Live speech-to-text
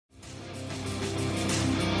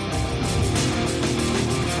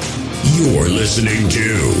You're listening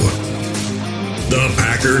to the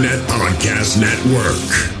Packernet Podcast Network.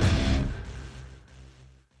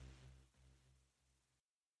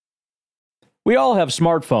 We all have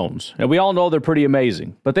smartphones, and we all know they're pretty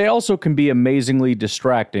amazing, but they also can be amazingly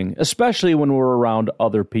distracting, especially when we're around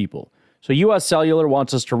other people. So US Cellular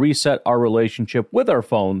wants us to reset our relationship with our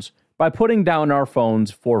phones by putting down our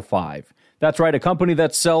phones for $5. That's right, a company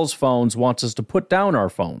that sells phones wants us to put down our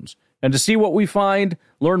phones. And to see what we find,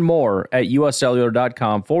 learn more at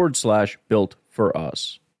uscellular.com/built for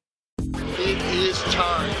us. It is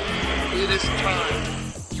time. It is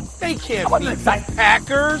time. They can't beat the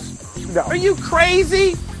Packers. No. Are you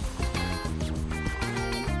crazy?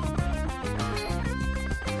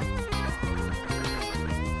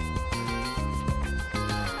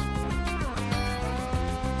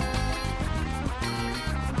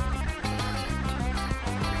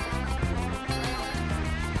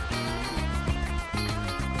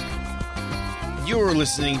 You're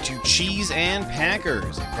listening to Cheese and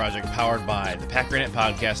Packers, a project powered by the Packernet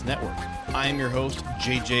Podcast Network. I'm your host,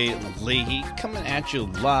 JJ Leahy, coming at you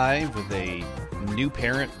live with a new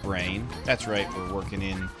parent brain. That's right, we're working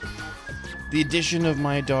in the addition of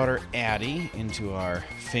my daughter Addie into our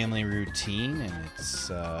family routine, and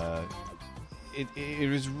it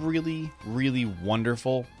was really, really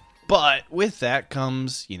wonderful. But with that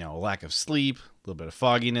comes, a lack of sleep, a little bit of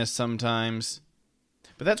fogginess sometimes.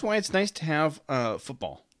 But that's why it's nice to have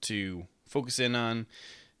football to focus in on,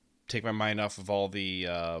 take my mind off of all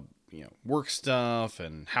the work stuff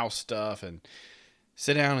and house stuff, and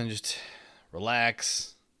sit down and just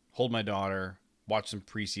relax, hold my daughter, watch some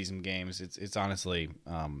preseason games. It's honestly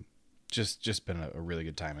just been a really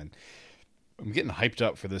good time, and I'm getting hyped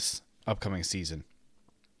up for this upcoming season.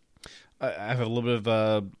 I have a little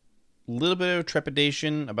bit of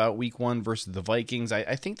trepidation about Week 1 versus the Vikings.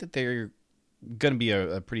 I think that they're going to be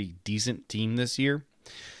a pretty decent team this year.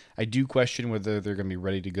 I do question whether they're going to be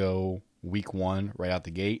ready to go Week 1 right out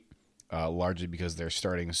the gate, largely because they're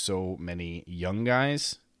starting so many young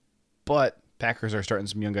guys. But Packers are starting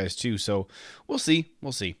some young guys too, so we'll see.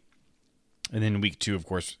 And then Week 2, of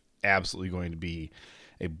course, absolutely going to be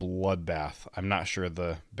a bloodbath. I'm not sure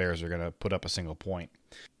the Bears are going to put up a single point.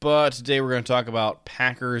 But today we're going to talk about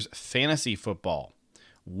Packers fantasy football.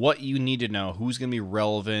 What you need to know, who's going to be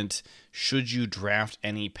relevant, should you draft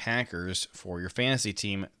any Packers for your fantasy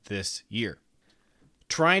team this year.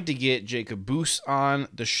 Tried to get Jacob Boos on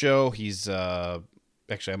the show. He's,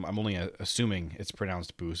 actually, I'm only assuming it's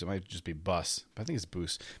pronounced Boos. It might just be Bus, but I think it's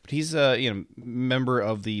Boos. But he's a member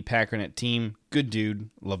of the Packernet team. Good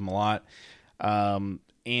dude. Love him a lot.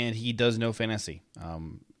 And he does know fantasy.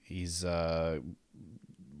 He's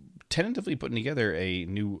tentatively putting together a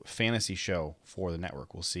new fantasy show for the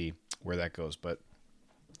network. We'll see where that goes, but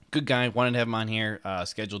good guy. Wanted to have him on here.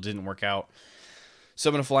 Schedule didn't work out, so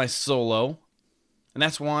I'm going to fly solo, and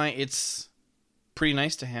that's why it's pretty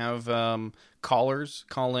nice to have callers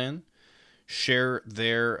call in, share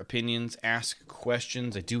their opinions, ask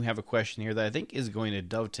questions. I do have a question here that I think is going to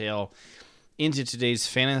dovetail into today's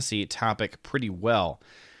fantasy topic pretty well.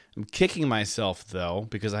 I'm kicking myself, though,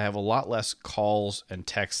 because I have a lot less calls and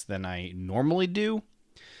texts than I normally do.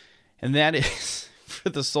 And that is for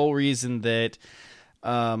the sole reason that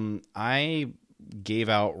I gave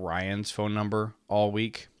out Ryan's phone number all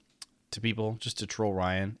week to people just to troll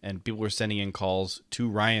Ryan. And people were sending in calls to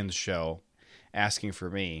Ryan's show asking for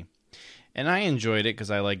me. And I enjoyed it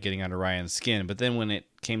because I like getting under Ryan's skin. But then when it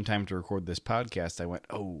came time to record this podcast, I went,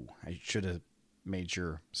 I should have made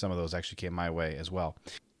sure some of those actually came my way as well.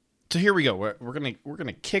 So here we go. We're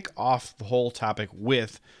gonna kick off the whole topic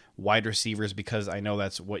with wide receivers because I know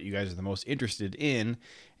that's what you guys are the most interested in,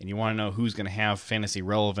 and you want to know who's going to have fantasy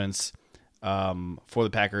relevance for the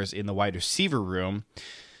Packers in the wide receiver room.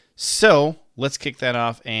 So let's kick that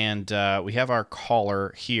off, and we have our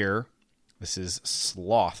caller here. This is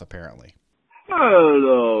Sloth, apparently.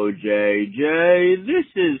 Hello, JJ. This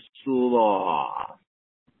is Sloth.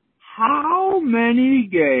 How many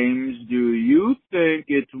games do you think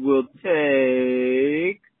it will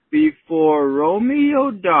take before Romeo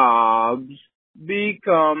Doubs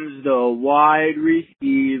becomes the wide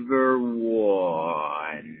receiver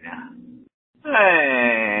one?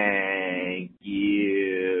 Thank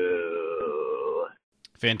you.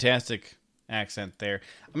 Fantastic accent there.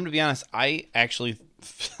 I'm going to be honest, I actually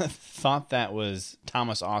thought that was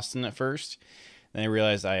Thomas Austin at first. Then I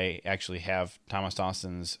realized I actually have Thomas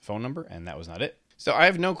Austin's phone number, and that was not it. So I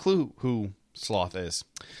have no clue who Sloth is.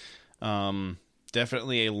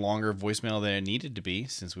 Definitely a longer voicemail than it needed to be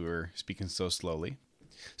since we were speaking so slowly.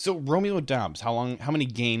 So Romeo Doubs, how many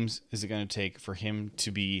games is it going to take for him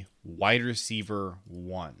to be wide receiver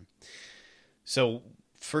one? So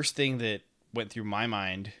first thing that went through my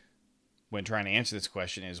mind when trying to answer this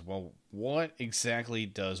question is, well, what exactly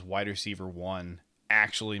does wide receiver 1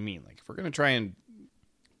 actually mean? Like, if we're going to try and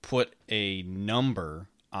put a number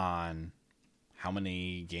on how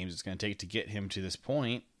many games it's going to take to get him to this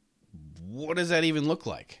point, what does that even look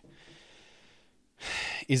like?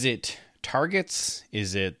 Is it targets?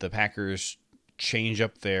 Is it the Packers change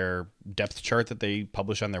up their depth chart that they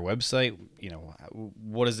publish on their website?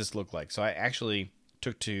 What does this look like? So I actually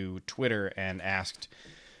took to Twitter and asked,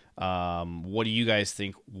 what do you guys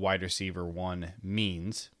think wide receiver 1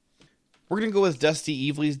 means? We're going to go with Dusty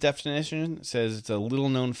Evely's definition. It says it's a little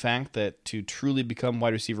known fact that to truly become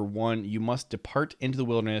wide receiver 1, you must depart into the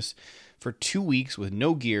wilderness for 2 weeks with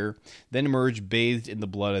no gear, then emerge bathed in the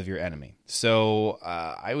blood of your enemy. So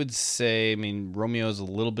I would say, Romeo's a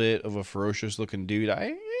little bit of a ferocious looking dude.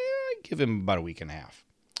 I give him about a week and a half.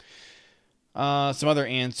 Some other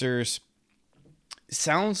answers.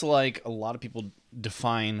 Sounds like a lot of people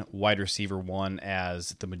define wide receiver 1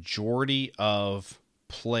 as the majority of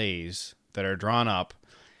plays that are drawn up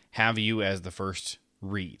have you as the first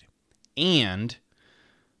read. And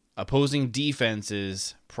opposing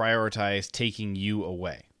defenses prioritize taking you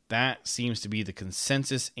away. That seems to be the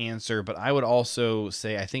consensus answer, but I would also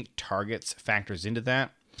say I think targets factors into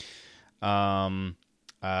that. I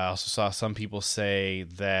also saw some people say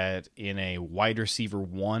that in a wide receiver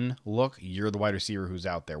 1 look, you're the wide receiver who's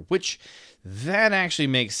out there, which that actually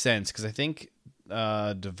makes sense because I think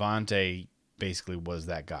Devontae basically was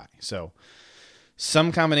that guy. So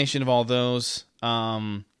some combination of all those.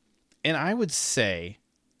 And I would say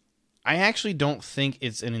I actually don't think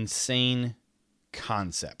it's an insane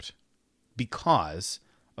concept because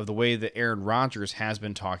of the way that Aaron Rodgers has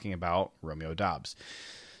been talking about Romeo Doubs.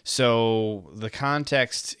 So the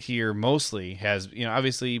context here mostly has,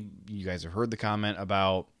 obviously you guys have heard the comment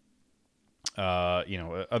about,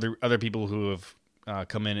 other people who have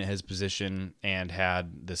come in at his position and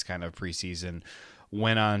had this kind of preseason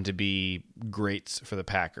went on to be greats for the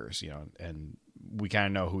Packers, and we kind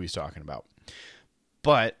of know who he's talking about.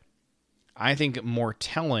 But I think more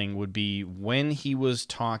telling would be when he was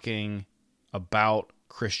talking about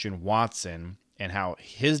Christian Watson and how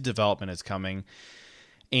his development is coming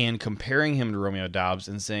and comparing him to Romeo Doubs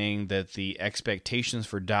and saying that the expectations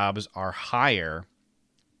for Doubs are higher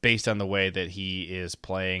based on the way that he is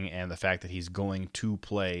playing and the fact that he's going to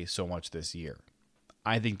play so much this year.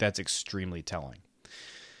 I think that's extremely telling.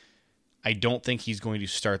 I don't think he's going to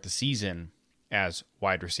start the season as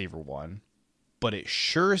wide receiver 1, but it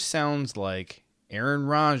sure sounds like Aaron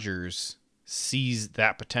Rodgers sees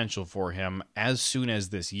that potential for him as soon as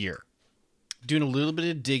this year. Doing a little bit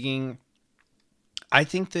of digging, I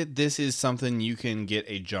think that this is something you can get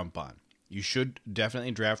a jump on. You should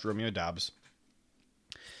definitely draft Romeo Doubs.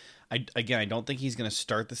 I don't think he's going to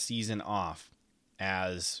start the season off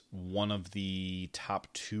as one of the top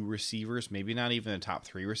 2 receivers, maybe not even a top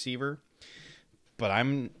 3 receiver, but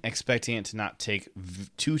I'm expecting it to not take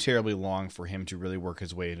too terribly long for him to really work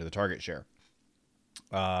his way into the target share.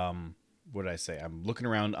 What did I say? I'm looking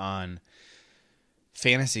around on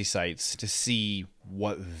fantasy sites to see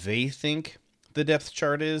what they think the depth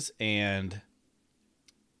chart is, and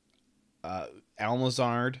Allen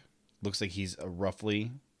Lazard looks like he's a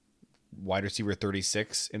roughly wide receiver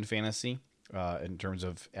 36 in fantasy in terms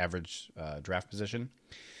of average draft position.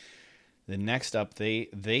 The next up,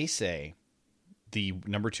 they say the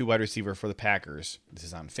number 2 wide receiver for the Packers. This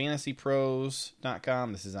is on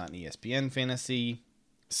fantasypros.com. This is on ESPN Fantasy.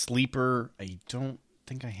 Sleeper, I don't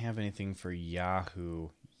think I have anything for Yahoo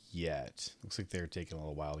yet. Looks like they're taking a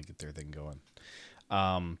little while to get their thing going.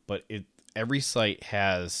 But every site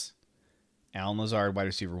has Allen Lazard, wide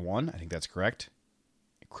receiver 1. I think that's correct.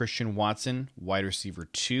 Christian Watson, wide receiver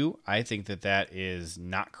 2. I think that is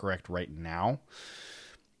not correct right now.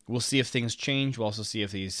 We'll see if things change. We'll also see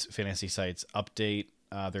if these fantasy sites update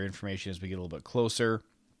their information as we get a little bit closer.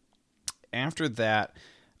 After that,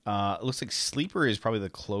 it looks like Sleeper is probably the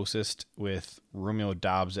closest with Romeo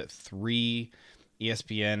Doubs at 3.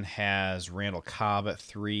 ESPN has Randall Cobb at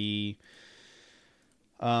 3.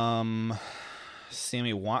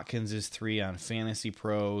 Sammy Watkins is 3 on Fantasy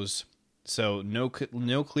Pros. So no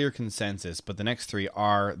clear consensus, but the next 3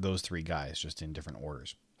 are those 3 guys, just in different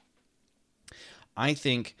orders. I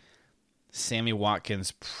think Sammy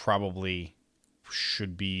Watkins probably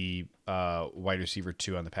should be wide receiver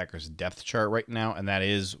 2 on the Packers depth chart right now, and that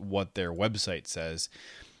is what their website says.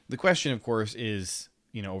 The question, of course, is,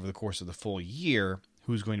 over the course of the full year,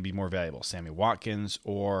 who's going to be more valuable, Sammy Watkins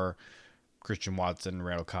or Christian Watson,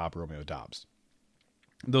 Randall Cobb, Romeo Doubs?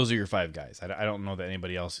 Those are your 5 guys. I don't know that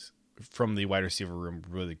anybody else from the wide receiver room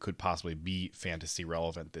really could possibly be fantasy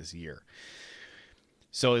relevant this year.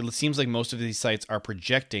 So it seems like most of these sites are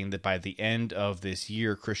projecting that by the end of this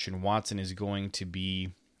year, Christian Watson is going to be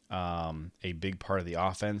a big part of the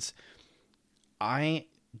offense. I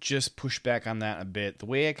just push back on that a bit. The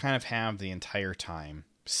way I kind of have the entire time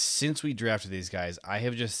since we drafted these guys, I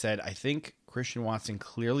have just said I think Christian Watson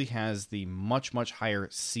clearly has the much, much higher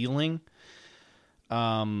ceiling.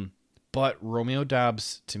 But Romeo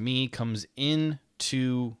Doubs, to me, comes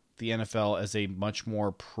into the NFL as a much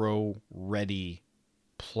more pro-ready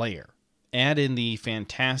player. Add in the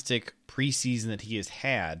fantastic preseason that he has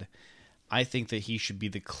had, I think that he should be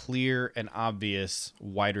the clear and obvious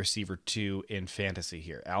wide receiver 2 in fantasy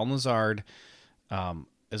here. Allen Lazard,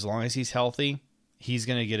 as long as he's healthy, he's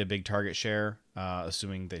going to get a big target share,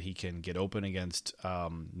 assuming that he can get open against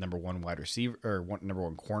number 1 wide receiver or number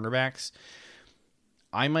 1 cornerbacks.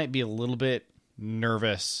 I might be a little bit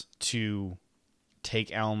nervous to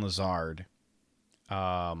take Allen Lazard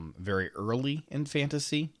very early in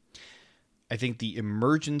fantasy. I think the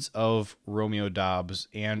emergence of Romeo Doubs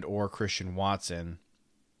and or Christian Watson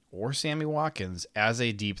or Sammy Watkins as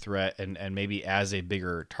a deep threat and maybe as a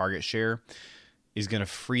bigger target share is going to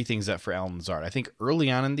free things up for Allen Lazard. I think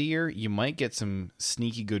early on in the year, you might get some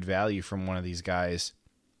sneaky good value from one of these guys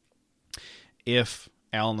if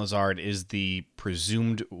Allen Lazard is the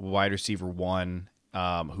presumed wide receiver 1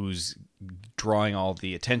 who's drawing all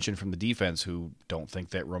the attention from the defense, who don't think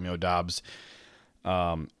that Romeo Doubs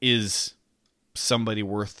is somebody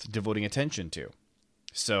worth devoting attention to.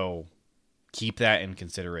 So keep that in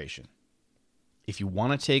consideration. If you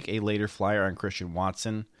want to take a later flyer on Christian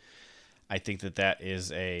Watson, I think that that is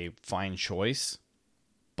a fine choice.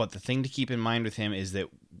 But the thing to keep in mind with him is that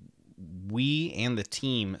we and the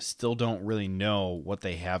team still don't really know what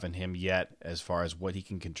they have in him yet as far as what he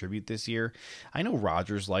can contribute this year. I know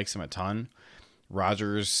Rodgers likes him a ton.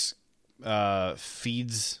 Rodgers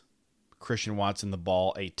feeds Christian Watson the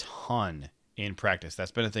ball a ton in practice.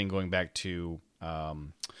 That's been a thing going back to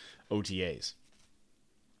OTAs.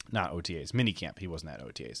 Not OTAs, minicamp. He wasn't at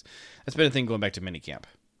OTAs. That's been a thing going back to minicamp.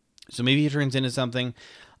 So maybe he turns into something.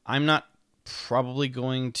 I'm not probably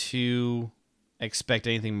going to expect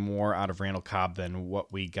anything more out of Randall Cobb than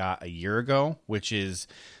what we got a year ago, which is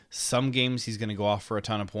some games he's going to go off for a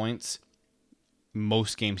ton of points.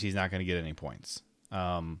 Most games he's not going to get any points.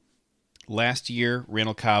 Last year,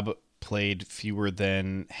 Randall Cobb played fewer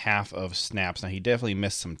than half of snaps. Now, he definitely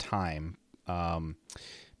missed some time.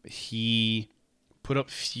 He put up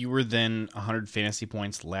fewer than 100 fantasy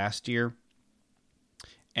points last year.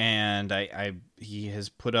 And he has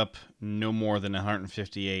put up no more than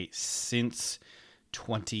 158 since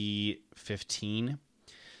 2015.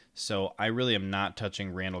 So I really am not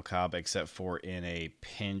touching Randall Cobb except for in a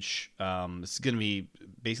pinch. This is going to be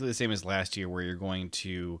basically the same as last year, where you're going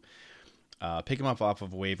to pick him up off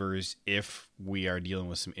of waivers if we are dealing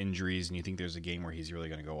with some injuries and you think there's a game where he's really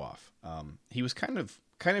going to go off. He was kind of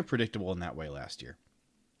predictable in that way last year.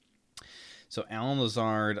 So Allen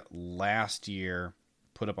Lazard last year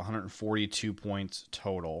put up 142 points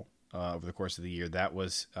total over the course of the year. That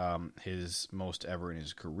was his most ever in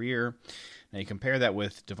his career. Now you compare that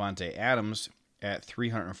with Devontae Adams at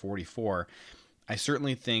 344. I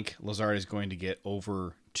certainly think Lazard is going to get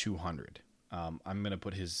over 200. I'm going to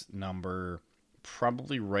put his number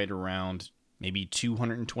probably right around maybe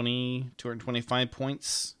 220, 225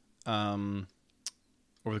 points over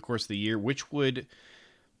the course of the year, which would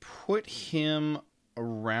put him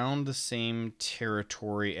around the same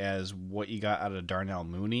territory as what you got out of Darnell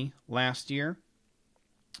Mooney last year.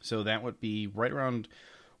 So that would be right around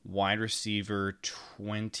wide receiver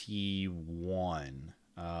 21.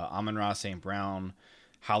 Amon-Ra St. Brown,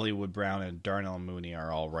 Hollywood Brown, and Darnell Mooney are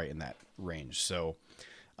all right in that range. So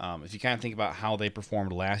if you kind of think about how they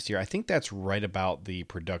performed last year, I think that's right about the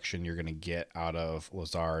production you're going to get out of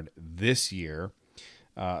Lazard this year,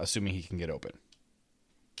 assuming he can get open.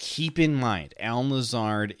 Keep in mind, Allen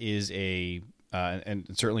Lazard is and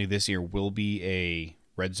certainly this year will be a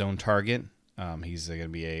red zone target. He's going to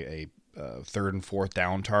be a third and fourth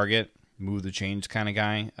down target, move the chains kind of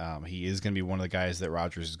guy. He is going to be one of the guys that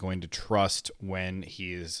Rodgers is going to trust when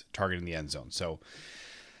he is targeting the end zone. So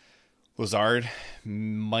Lazard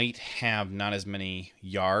might have not as many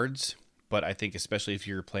yards, but I think especially if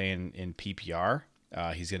you're playing in PPR,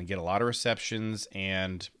 he's going to get a lot of receptions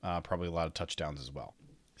and probably a lot of touchdowns as well.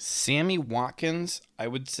 Sammy Watkins, I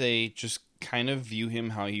would say just kind of view him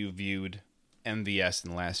how you viewed MVS in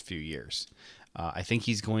the last few years. I think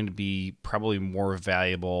he's going to be probably more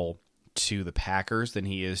valuable to the Packers than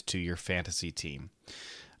he is to your fantasy team.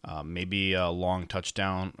 Maybe a long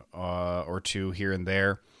touchdown or two here and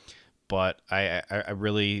there, but I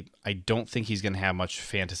don't think he's going to have much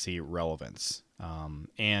fantasy relevance.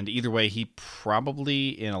 And either way, he probably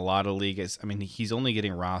in a lot of leagues, I mean, he's only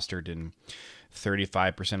getting rostered in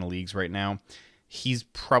 35% of leagues right now. He's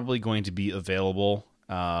probably going to be available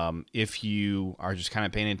if you are just kind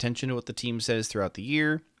of paying attention to what the team says throughout the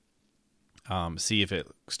year. See if it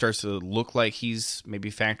starts to look like he's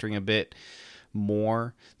maybe factoring a bit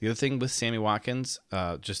more. The other thing with Sammy Watkins,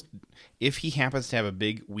 just if he happens to have a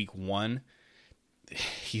big week one,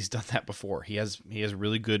 he's done that before. He has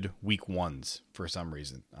really good week ones for some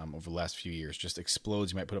reason over the last few years. Just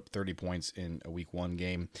explodes. He might put up 30 points in a week one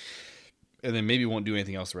game, and then maybe won't do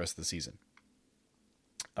anything else the rest of the season.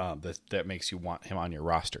 That makes you want him on your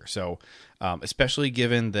roster. So, especially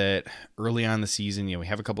given that early on in the season, we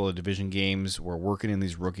have a couple of division games. We're working in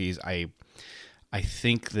these rookies. I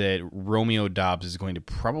think that Romeo Doubs is going to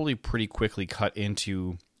probably pretty quickly cut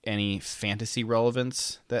into any fantasy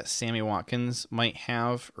relevance that Sammy Watkins might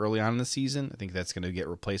have early on in the season. I think that's going to get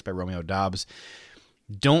replaced by Romeo Doubs.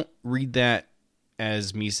 Don't read that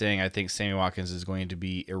as me saying I think Sammy Watkins is going to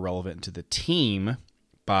be irrelevant to the team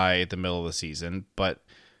by the middle of the season, but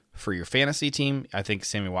for your fantasy team, I think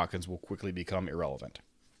Sammy Watkins will quickly become irrelevant.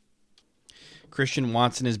 Christian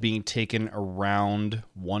Watson is being taken around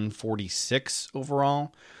 146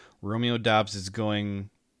 overall. Romeo Doubs is going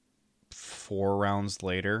 4 rounds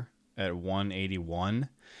later at 181.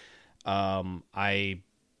 I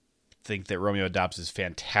think that Romeo Doubs is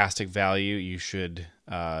fantastic value. You should,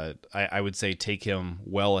 I would say, take him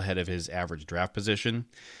well ahead of his average draft position,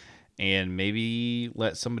 and maybe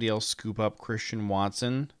let somebody else scoop up Christian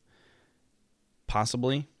Watson,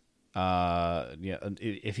 possibly.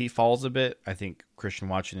 If he falls a bit, I think Christian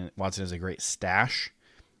Watson is a great stash,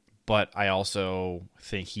 but I also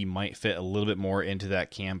think he might fit a little bit more into that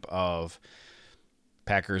camp of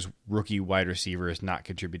Packers rookie wide receivers not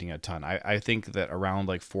contributing a ton. I think that around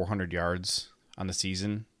like 400 yards on the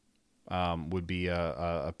season would be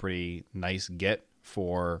a pretty nice get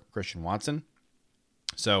for Christian Watson.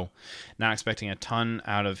 So, not expecting a ton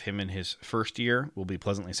out of him in his first year. We'll be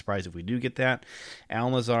pleasantly surprised if we do get that.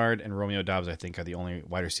 Allen Lazard and Romeo Doubs, I think, are the only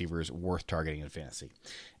wide receivers worth targeting in fantasy.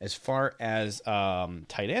 As far as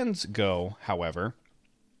tight ends go, however,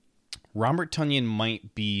 Robert Tonyan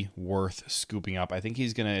might be worth scooping up. I think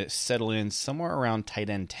he's going to settle in somewhere around tight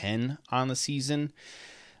end 10 on the season.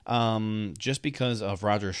 Just because of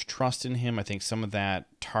Rodgers' trust in him, I think some of that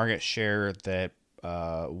target share that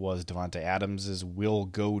was Davante Adams's will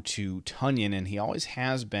go to Tonyan, and he always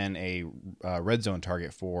has been a red zone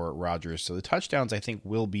target for Rodgers. So the touchdowns, I think,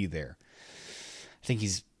 will be there. I think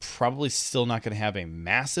he's probably still not going to have a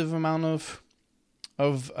massive amount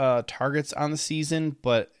of targets on the season,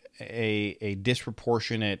 but a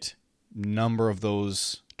disproportionate number of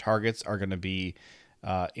those targets are going to be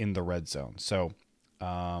in the red zone. So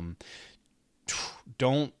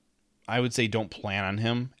don't plan on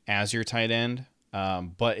him as your tight end.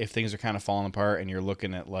 But if things are kind of falling apart and you're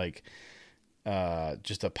looking at like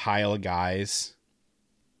just a pile of guys,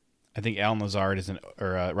 I think Allen Lazard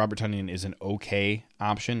Robert Tonyan is an okay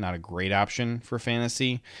option, not a great option for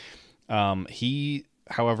fantasy. He,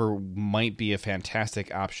 however, might be a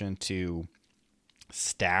fantastic option to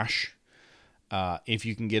stash. If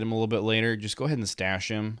you can get him a little bit later, just go ahead and stash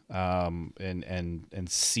him and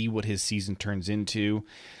see what his season turns into.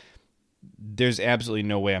 There's absolutely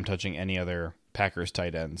no way I'm touching any other Packers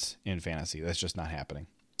tight ends in fantasy. That's just not happening.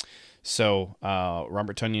 So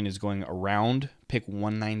Robert Tonyan is going around pick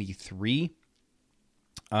 193.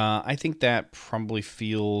 I think that probably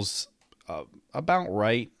feels about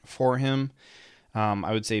right for him.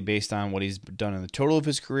 I would say based on what he's done in the total of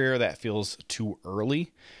his career, that feels too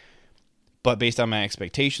early. But based on my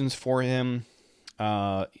expectations for him,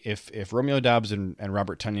 if Romeo Doubs and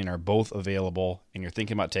Robert Tonyan are both available and you're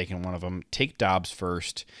thinking about taking one of them, take Doubs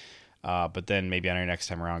first. But then maybe on your next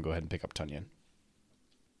time around, go ahead and pick up Tonyan.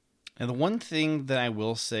 And the one thing that I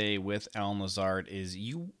will say with Allen Lazard is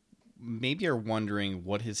you maybe are wondering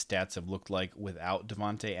what his stats have looked like without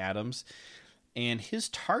Davante Adams. And his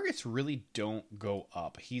targets really don't go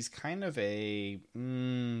up. He's kind of a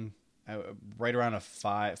right around a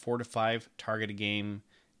 4 to 5 target a game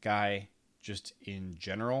guy just in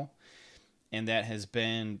general. And that has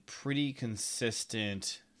been pretty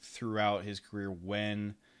consistent throughout his career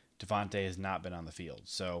when Davante has not been on the field.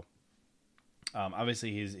 So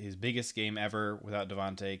obviously his biggest game ever without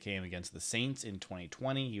Davante came against the Saints in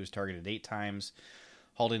 2020. He was targeted 8 times,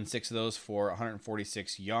 hauled in 6 of those for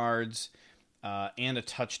 146 yards and a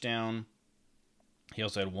touchdown. He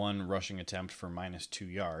also had 1 rushing attempt for -2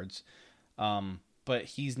 yards. But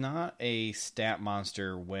he's not a stat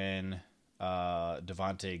monster when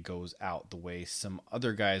Davante goes out the way some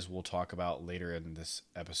other guys we'll talk about later in this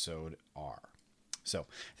episode are. So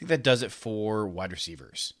I think that does it for wide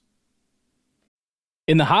receivers.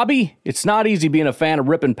 In the hobby, it's not easy being a fan of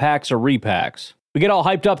ripping packs or repacks. We get all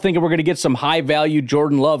hyped up thinking we're going to get some high-value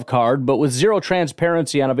Jordan Love card, but with zero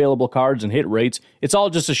transparency on available cards and hit rates, it's all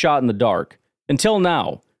just a shot in the dark. Until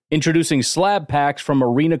now, introducing slab packs from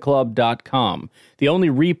arenaclub.com, the only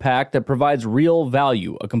repack that provides real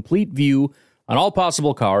value, a complete view on all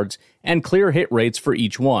possible cards, and clear hit rates for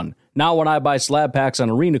each one. Now when I buy slab packs on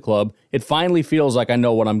Arena Club, it finally feels like I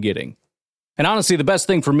know what I'm getting. And honestly, the best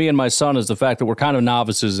thing for me and my son is the fact that we're kind of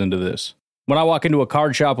novices into this. When I walk into a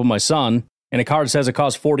card shop with my son, and a card says it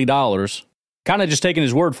costs $40, kind of just taking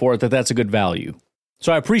his word for it that that's a good value.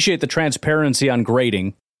 So I appreciate the transparency on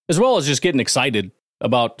grading, as well as just getting excited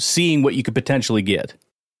about seeing what you could potentially get.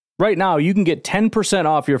 Right now, you can get 10%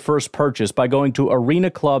 off your first purchase by going to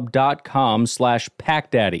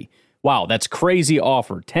arenaclub.com/packdaddy. Wow, that's crazy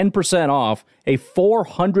offer. 10% off a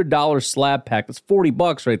 $400 slab pack. That's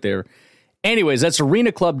 $40 right there. Anyways, that's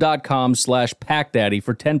arenaclub.com/packdaddy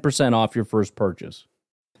for 10% off your first purchase.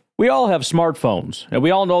 We all have smartphones, and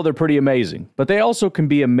we all know they're pretty amazing, but they also can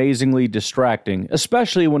be amazingly distracting,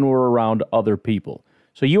 especially when we're around other people.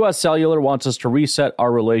 So US Cellular wants us to reset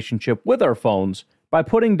our relationship with our phones by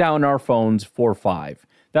putting down our phones for $5.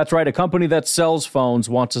 That's right, a company that sells phones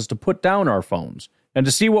wants us to put down our phones. And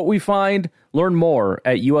to see what we find, learn more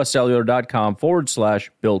at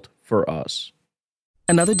uscellular.com/built for us.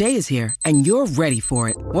 Another day is here, and you're ready for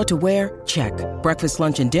it. What to wear? Check. Breakfast,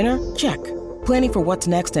 lunch, and dinner? Check. Planning for what's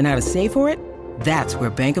next and how to save for it? That's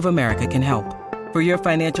where Bank of America can help. For your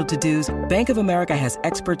financial to-dos, Bank of America has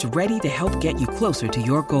experts ready to help get you closer to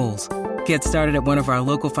your goals. Get started at one of our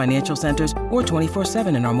local financial centers or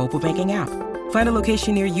 24/7 in our mobile banking app. Find a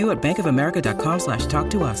location near you at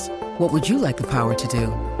bankofamerica.com/talktous. What would you like the power to do?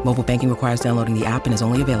 Mobile banking requires downloading the app and is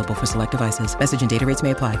only available for select devices. Message and data rates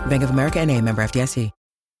may apply. Bank of America N.A., member FDIC.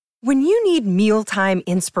 When you need mealtime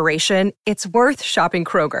inspiration, it's worth shopping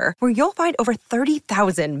Kroger, where you'll find over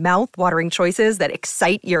 30,000 mouth-watering choices that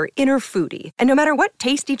excite your inner foodie. And no matter what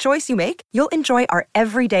tasty choice you make, you'll enjoy our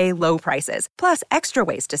everyday low prices, plus extra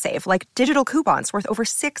ways to save, like digital coupons worth over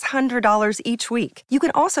 $600 each week. You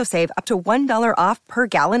can also save up to $1 off per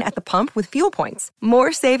gallon at the pump with fuel points.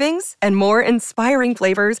 More savings and more inspiring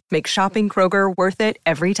flavors make shopping Kroger worth it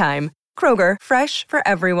every time. Kroger, fresh for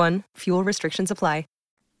everyone. Fuel restrictions apply.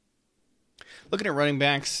 Looking at running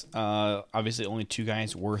backs, obviously only two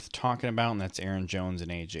guys worth talking about, and that's Aaron Jones and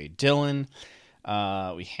A.J. Dillon.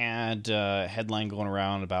 We had a headline going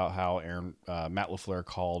around about how Matt LaFleur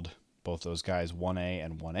called both those guys 1A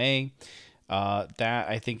and 1A. That,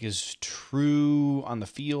 I think, is true on the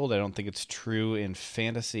field. I don't think it's true in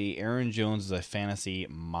fantasy. Aaron Jones is a fantasy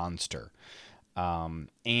monster.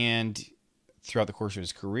 And throughout the course of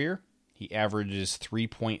his career, he averages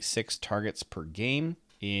 3.6 targets per game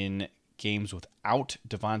in games without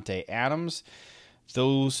Davante Adams.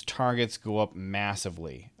 Those targets go up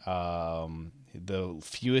massively. The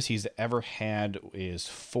fewest he's ever had is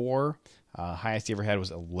 4. Highest he ever had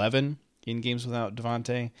was 11 in games without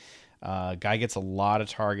Davante. Guy gets a lot of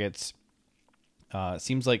targets.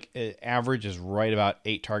 Seems like average is right about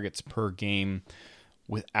 8 targets per game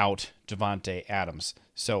without Davante Adams.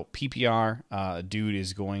 So PPR, dude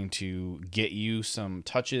is going to get you some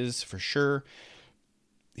touches for sure.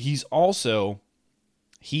 He is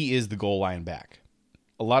the goal line back.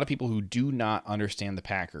 A lot of people who do not understand the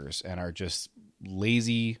Packers and are just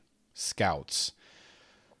lazy scouts,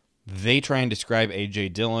 they try and describe A.J.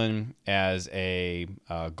 Dillon as a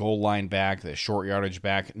goal line back, the short yardage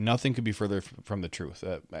back. Nothing could be further from the truth.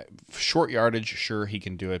 Short yardage, sure, he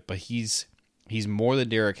can do it, but he's more the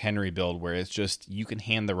Derrick Henry build, where it's just you can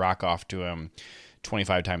hand the rock off to him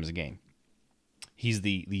 25 times a game. He's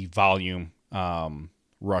the volume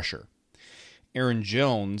rusher. Aaron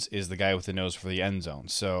Jones is the guy with the nose for the end zone.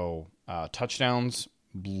 So touchdowns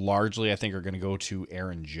largely, I think, are going to go to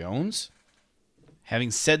Aaron Jones.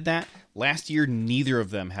 Having said that, last year, neither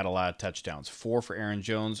of them had a lot of touchdowns. 4 for Aaron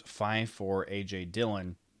Jones, 5 for A.J.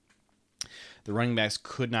 Dillon. The running backs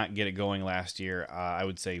could not get it going last year, I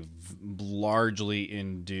would say largely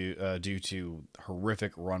due to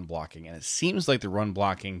horrific run blocking. And it seems like the run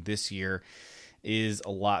blocking this year is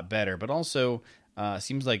a lot better, but also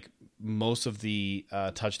seems like most of the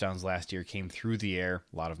touchdowns last year came through the air,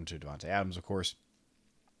 a lot of them to Davante Adams, of course.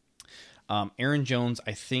 Aaron Jones,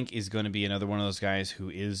 I think, is going to be another one of those guys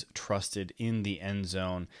who is trusted in the end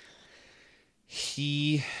zone.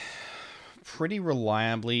 He pretty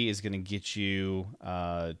reliably is going to get you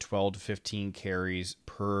 12 to 15 carries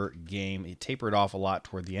per per game. It tapered off a lot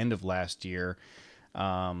toward the end of last year.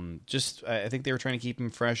 I think they were trying to keep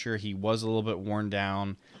him fresher. He was a little bit worn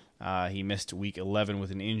down. He missed week 11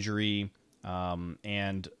 with an injury,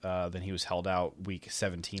 and then he was held out week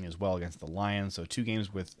 17 as well against the Lions. So 2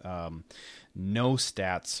 games with no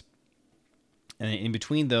stats. And in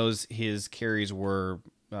between those, his carries were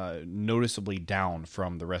noticeably down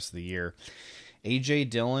from the rest of the year. A.J.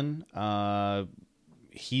 Dillon,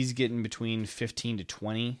 he's getting between 15 to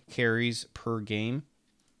 20 carries per game.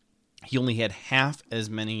 He only had half as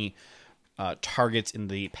many targets in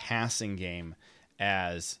the passing game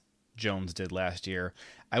as Jones did last year.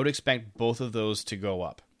 I would expect both of those to go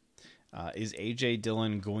up. Is A.J.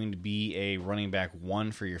 Dillon going to be a running back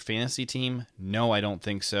 1 for your fantasy team? No, I don't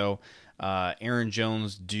think so. Aaron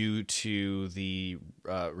Jones, due to the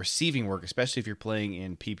receiving work, especially if you're playing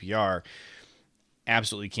in PPR,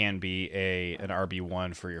 absolutely can be an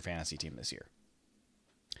RB1 for your fantasy team this year.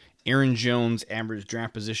 Aaron Jones' average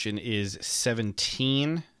draft position is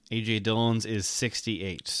 17. A.J. Dillon's is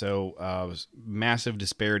 68. So massive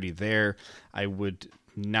disparity there. I would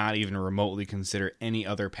not even remotely consider any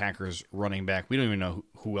other Packers running back. We don't even know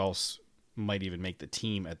who else might even make the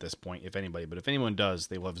team at this point, if anybody. But if anyone does,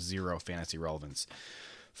 they will have 0 fantasy relevance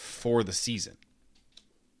for the season.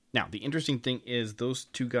 Now, the interesting thing is those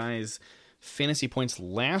 2 guys' fantasy points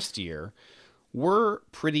last year were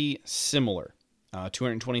pretty similar.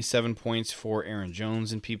 227 points for Aaron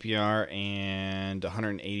Jones in PPR and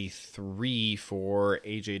 183 for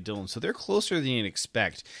A.J. Dillon. So they're closer than you'd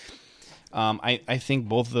expect. I think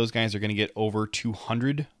both of those guys are going to get over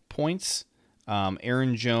 200 points.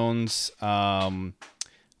 Aaron Jones, so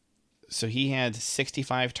he had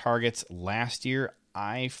 65 targets last year.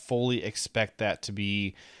 I fully expect that to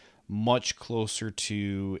be much closer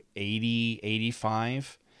to 80,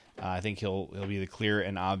 85. I think he'll be the clear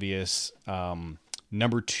and obvious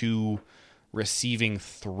number 2 receiving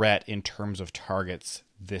threat in terms of targets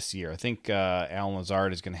this year. I think Allen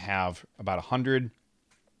Lazard is going to have about 100,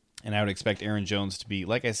 and I would expect Aaron Jones to be,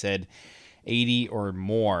 like I said, 80 or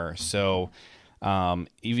more. So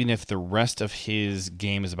even if the rest of his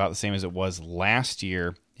game is about the same as it was last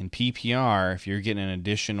year in PPR, if you're getting an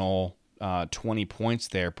additional 20 points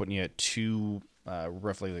there, putting you at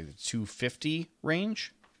roughly like the 250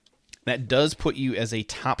 range, that does put you as a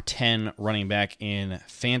top 10 running back in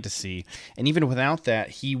fantasy. And even without that,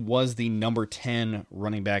 he was the number 10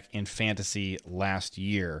 running back in fantasy last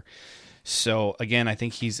year. So again, I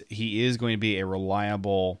think he is going to be a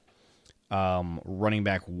reliable running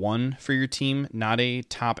back 1 for your team, not a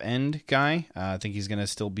top end guy. I think he's going to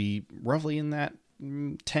still be roughly in that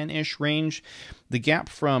 10-ish range. The gap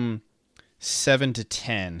from 7 to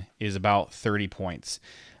 10 is about 30 points.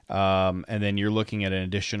 And then you're looking at an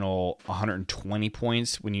additional 120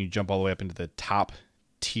 points when you jump all the way up into the top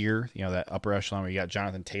tier, that upper echelon where you got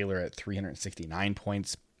Jonathan Taylor at 369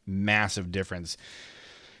 points. Massive difference,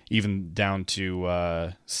 even down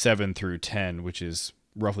to 7 through 10, which is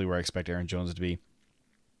roughly where I expect Aaron Jones to be.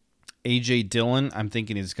 A.J. Dillon, I'm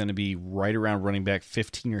thinking is going to be right around running back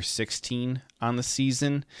 15 or 16 on the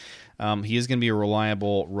season. He is going to be a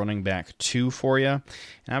reliable running back 2 for you. And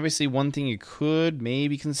obviously one thing you could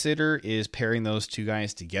maybe consider is pairing those 2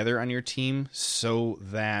 guys together on your team so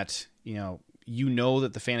that you know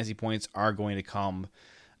that the fantasy points are going to come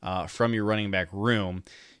from your running back room.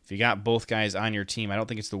 If you got both guys on your team, I don't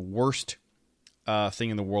think it's the worst thing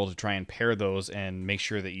in the world to try and pair those and make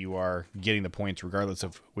sure that you are getting the points regardless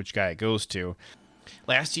of which guy it goes to.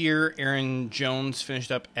 Last year, Aaron Jones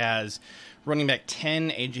finished up as running back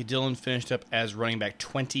 10. A.J. Dillon finished up as running back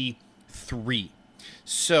 23.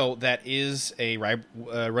 So that is a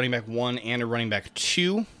running back 1 and a running back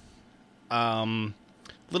 2. A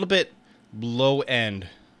little bit low end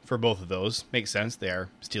for both of those. Makes sense. They are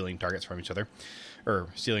stealing targets from each other, or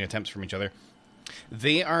stealing attempts from each other.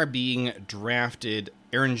 They are being drafted.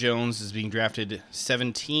 Aaron Jones is being drafted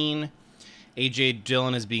 17. A.J.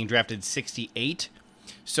 Dillon is being drafted 68.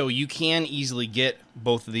 So you can easily get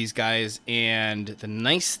both of these guys. And the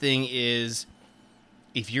nice thing is,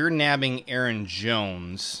 if you're nabbing Aaron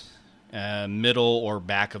Jones, middle or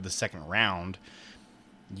back of the second round,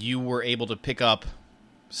 you were able to pick up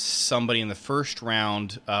somebody in the first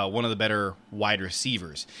round, one of the better wide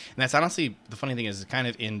receivers. And that's honestly, the funny thing is, it's kind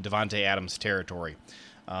of in Devontae Adams territory.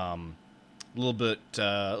 A little bit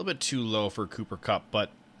too low for Cooper Kupp,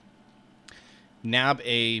 but nab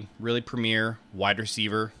a really premier wide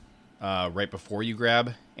receiver right before you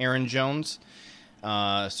grab Aaron Jones.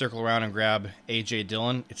 Circle around and grab A.J.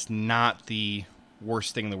 Dillon. It's not the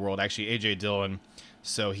worst thing in the world. Actually, A.J. Dillon,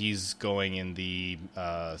 so he's going in the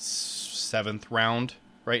 7th round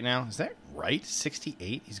right now. Is that right?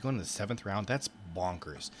 68? He's going to the 7th round? That's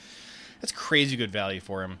bonkers. That's crazy good value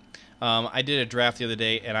for him. I did a draft the other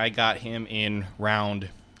day, and I got him in round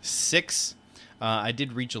 6. I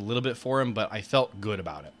did reach a little bit for him, but I felt good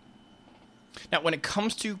about it. Now, when it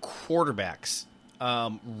comes to quarterbacks,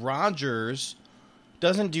 Rodgers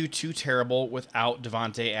doesn't do too terrible without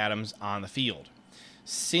Davante Adams on the field.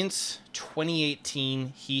 Since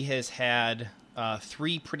 2018, he has had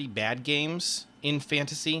 3 pretty bad games in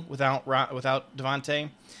fantasy without Davante,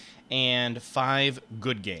 and 5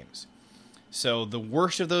 good games. So the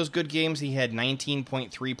worst of those good games, he had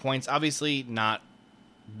 19.3 points. Obviously not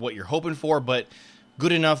what you're hoping for, but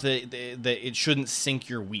good enough that it shouldn't sink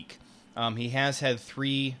your week. He has had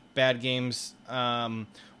 3 bad games.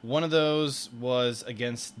 One of those was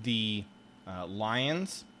against the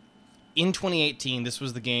Lions. In 2018, this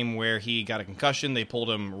was the game where he got a concussion. They pulled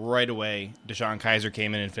him right away. Deshaun Kaiser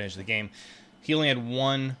came in and finished the game. He only had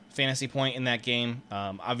 1 fantasy point in that game.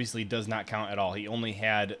 Obviously does not count at all. He only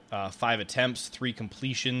had 5 attempts, 3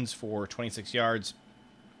 completions for 26 yards.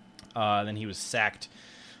 Then he was sacked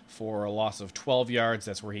for a loss of 12 yards.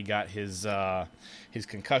 That's where he got his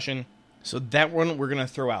concussion. So that one we're going to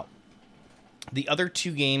throw out. The other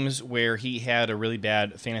 2 games where he had a really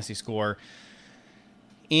bad fantasy score,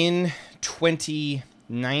 in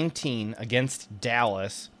 2019 against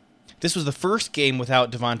Dallas, this was the first game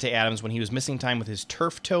without Davante Adams when he was missing time with his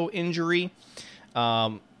turf toe injury.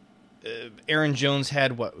 Aaron Jones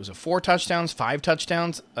had, 4 touchdowns, 5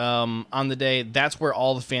 touchdowns on the day. That's where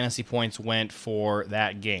all the fantasy points went for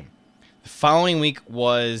that game. The following week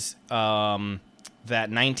was that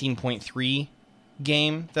 19.3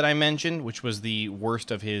 game that I mentioned, which was the worst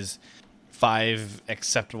of his 5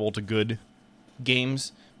 acceptable to good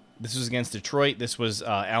games. This was against Detroit. This was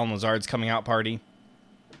Allen Lazard's coming out party.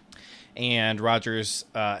 And Rodgers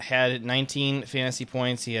had 19 fantasy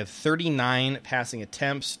points. He had 39 passing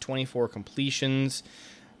attempts, 24 completions,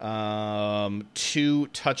 2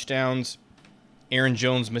 touchdowns. Aaron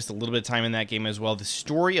Jones missed a little bit of time in that game as well. The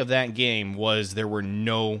story of that game was there were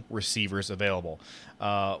no receivers available.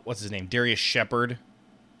 What's his name? Darius Shepard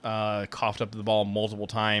coughed up the ball multiple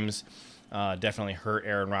times. Definitely hurt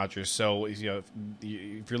Aaron Rodgers. So if you're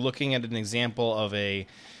looking at an example of a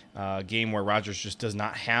game where Rodgers just does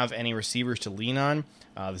not have any receivers to lean on,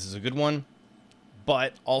 this is a good one.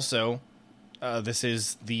 But also, this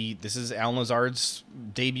is Allen Lazard's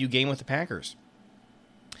debut game with the Packers.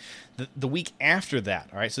 The week after that,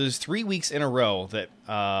 all right. So there's 3 weeks in a row that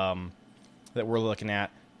we're looking at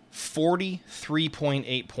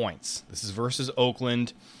 43.8 points. This is versus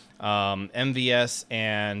Oakland. MVS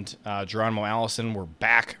and Geronimo Allison were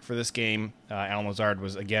back for this game. Allen Lazard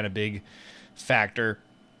was, again, a big factor.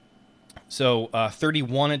 So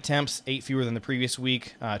 31 attempts, 8 fewer than the previous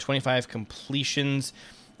week, 25 completions,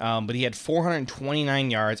 but he had 429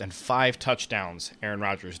 yards and 5 touchdowns, Aaron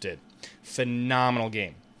Rodgers did. Phenomenal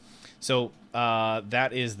game. So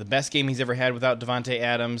that is the best game he's ever had without Davante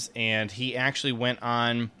Adams, and he actually went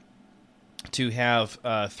on to have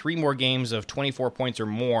 3 more games of 24 points or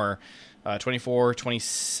more, 24,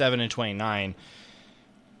 27, and 29,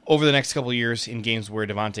 over the next couple of years in games where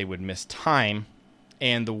Davante would miss time.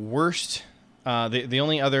 And the worst, the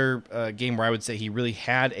only other game where I would say he really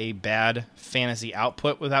had a bad fantasy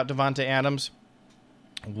output without Davante Adams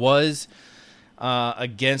was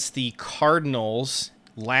against the Cardinals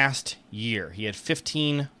last year. He had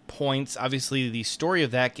 15 points. Obviously, the story of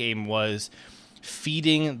that game was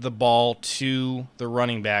feeding the ball to the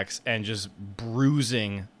running backs and just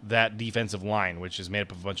bruising that defensive line, which is made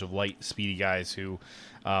up of a bunch of light, speedy guys who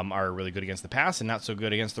are really good against the pass and not so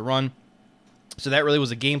good against the run. So that really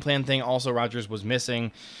was a game plan thing. Also, Rodgers was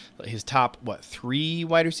missing his top, 3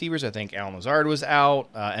 wide receivers. I think Allen Lazard was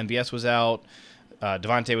out, MVS was out,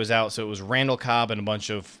 Davante was out. So it was Randall Cobb and a bunch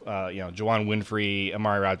of, Juwan Winfrey,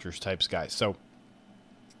 Amari Rodgers types guys. So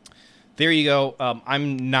there you go.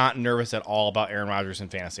 I'm not nervous at all about Aaron Rodgers in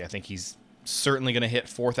fantasy. I think he's certainly going to hit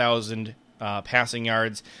 4,000 passing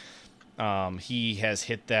yards. He has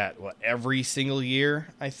hit that every single year,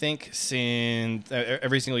 I think, since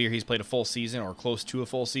every single year he's played a full season or close to a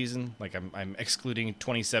full season. Like I'm excluding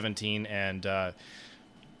 2017 and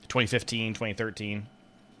 2015, 2013.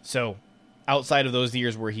 So outside of those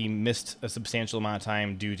years where he missed a substantial amount of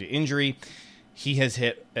time due to injury, he has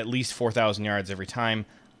hit at least 4,000 yards every time.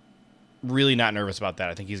 Really not nervous about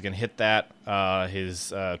that. I think he's going to hit that. His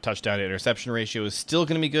touchdown to interception ratio is still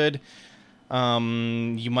going to be good.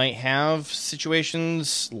 You might have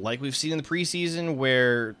situations like we've seen in the preseason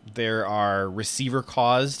where there are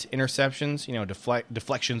receiver-caused interceptions,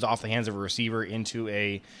 deflections off the hands of a receiver into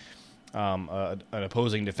a an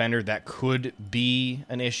opposing defender, that could be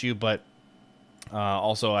an issue, but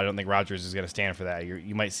also I don't think Rodgers is going to stand for that.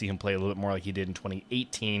 You might see him play a little bit more like he did in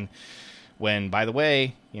 2018 when, by the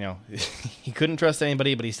way, he couldn't trust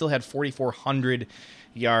anybody, but he still had 4,400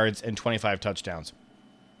 yards and 25 touchdowns.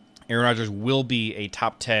 Aaron Rodgers will be a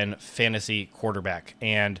top 10 fantasy quarterback,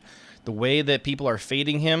 and the way that people are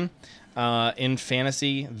fading him in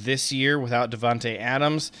fantasy this year without Devontae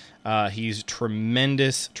Adams, he's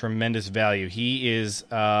tremendous value. He is,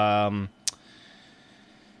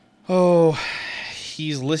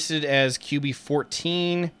 he's listed as QB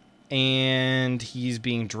 14, and he's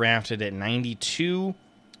being drafted at 92,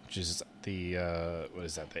 which is the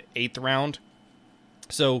the 8th round.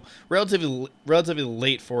 So relatively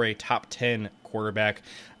late for a top 10 quarterback.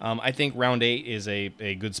 I think round 8 is a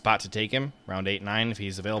good spot to take him. Round 8, 9, if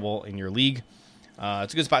he's available in your league,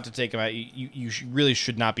 it's a good spot to take him. You really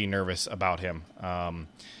should not be nervous about him.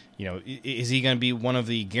 Is he going to be one of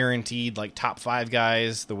the guaranteed top 5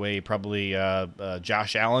 guys, the way probably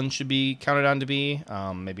Josh Allen should be counted on to be?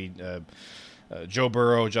 Maybe Joe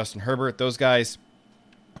Burrow, Justin Herbert, those guys.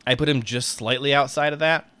 I put him just slightly outside of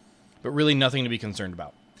that, but really nothing to be concerned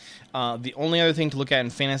about. The only other thing to look at in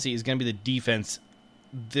fantasy is going to be the defense.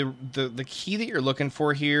 The key that you're looking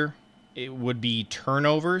for here, it would be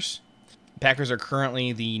turnovers. Packers are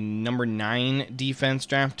currently the number 9 defense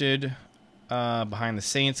drafted, behind the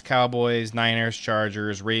Saints, Cowboys, Niners,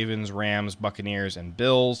 Chargers, Ravens, Rams, Buccaneers, and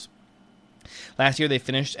Bills. Last year they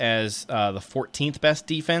finished as the 14th best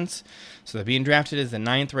defense, so they're being drafted as the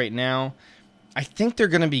 9th right now. I think they're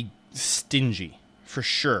going to be stingy, for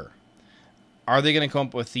sure. Are they going to come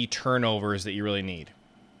up with the turnovers that you really need?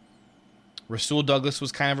 Rasul Douglas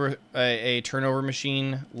was kind of a turnover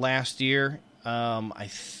machine last year. I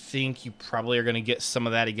think you probably are going to get some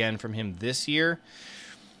of that again from him this year.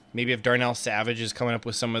 Maybe if Darnell Savage is coming up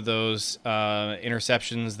with some of those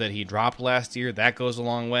interceptions that he dropped last year, that goes a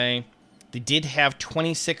long way. They did have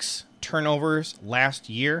 26 turnovers last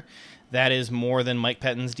year. That is more than Mike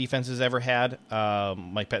Pettine's defenses ever had.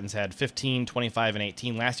 Mike Pettine's had 15, 25, and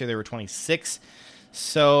 18. Last year they were 26.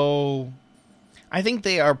 So I think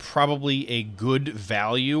they are probably a good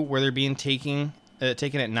value where they're being taken at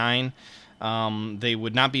 9. They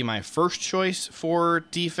would not be my first choice for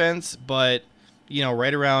defense, but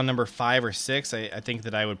right around number 5 or 6, I think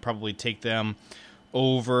that I would probably take them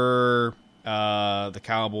over the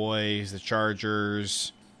Cowboys, the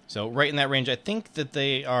Chargers. So right in that range, I think that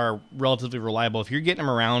they are relatively reliable. If you're getting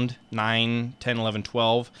them around 9, 10, 11,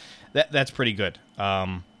 12, that's pretty good.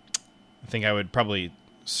 I think I would probably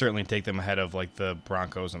certainly take them ahead of the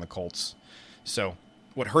Broncos and the Colts. So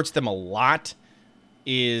what hurts them a lot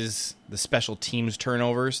is the special teams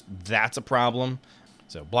turnovers. That's a problem.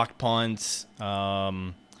 So blocked punts,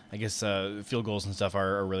 I guess field goals and stuff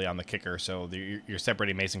are really on the kicker. So you're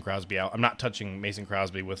separating Mason Crosby out. I'm not touching Mason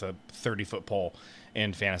Crosby with a 30-foot pole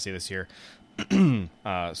in fantasy this year.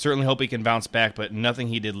 Certainly hope he can bounce back, but nothing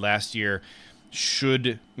he did last year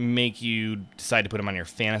should make you decide to put him on your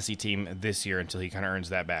fantasy team this year until he kind of earns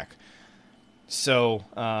that back. So,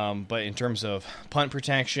 but in terms of punt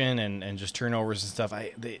protection and just turnovers and stuff,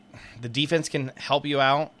 the defense can help you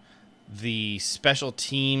out. The special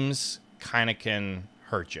teams kind of can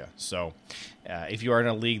hurt you. So if you are in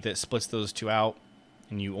a league that splits those two out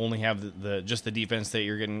and you only have just the defense that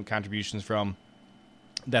you're getting contributions from,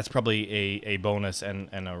 that's probably a bonus and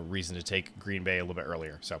a reason to take Green Bay a little bit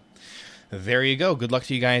earlier. So there you go. Good luck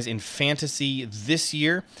to you guys in fantasy this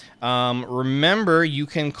year. Remember, you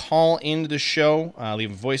can call into the show,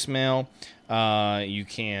 leave a voicemail. You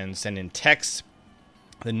can send in texts.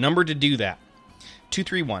 The number to do that,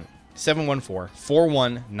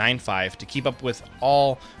 231-714-4195. To keep up with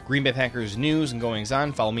all Green Bay Packers news and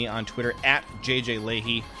goings-on, follow me on Twitter at JJ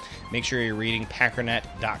Leahy. Make sure you're reading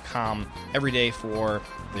Packernet.com every day for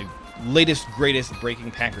the latest, greatest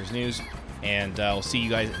breaking Packers news. And I'll see you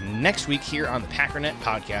guys next week here on the Packernet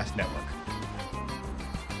Podcast Network.